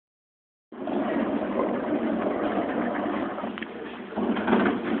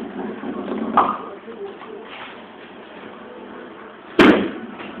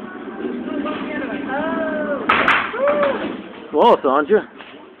Well, Sandra.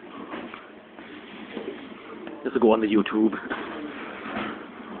 This will go on the YouTube.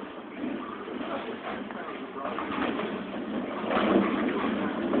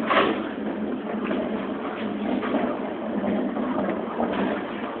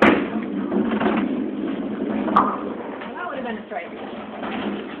 That would have been a strike.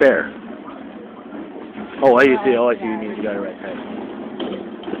 Spare. Oh, I see. Oh, I see. You mean you got it right.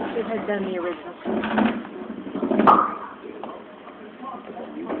 It had done the original.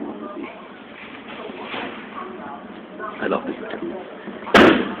 I love the YouTube.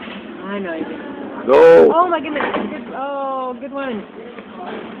 I know you do. Go! Oh my goodness. Good, oh, good one.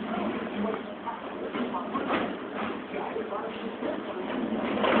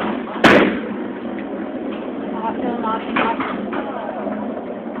 Awesome, awesome, awesome.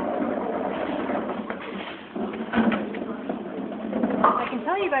 I can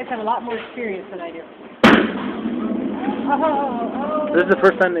tell you guys have a lot more experience than I do. Oh. This is the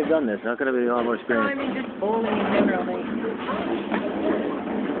first time they've done this. Not going to be a lot more No, experience. I mean just bowling in general.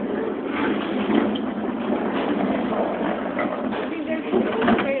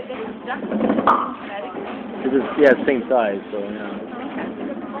 This is, yeah, it's same size, so, yeah.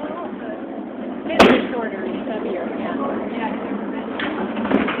 Okay. It's shorter, it's heavier, yeah.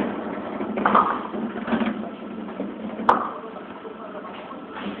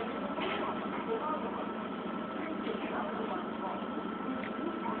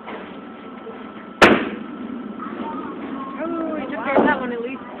 Oh, he took care of that one at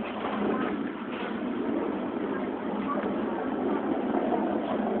least.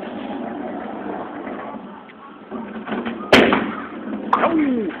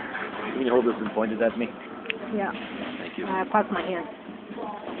 Can you hold this and point it at me? Yeah. Thank you. Pass my hand.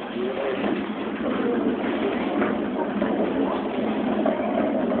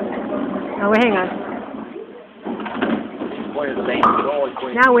 Oh, wait, hang on. Point at the same. Always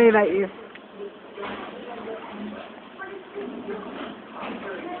point. Now wave at you.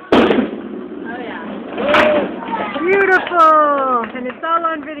 Oh, yeah. Beautiful! And it's all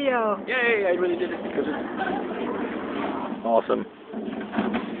on video. Yay, I really did it because it's awesome.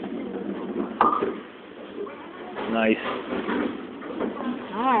 Nice.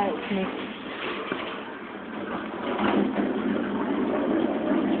 Alright, Snake.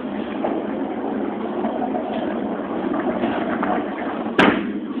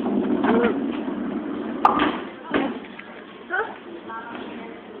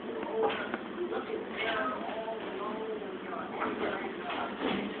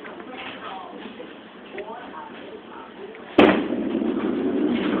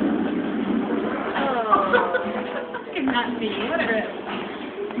 Not me, whatever.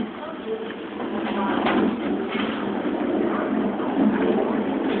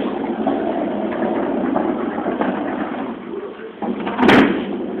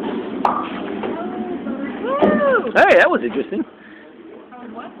 Hey, that was interesting.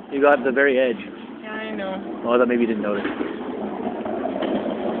 What? You got the very edge. Yeah, I know. Oh, I thought maybe you didn't notice.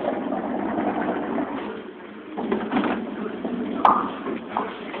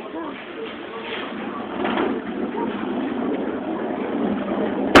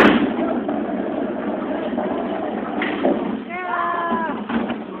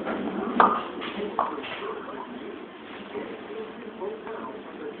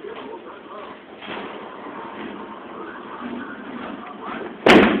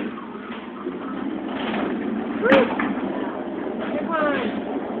 Good one.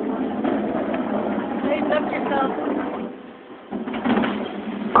 Tighten up yourself.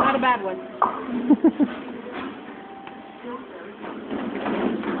 Not a bad one.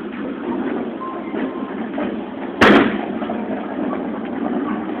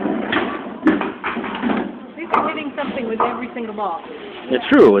 These are hitting something with every single ball. It's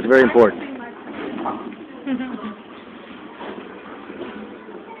true. It's very important.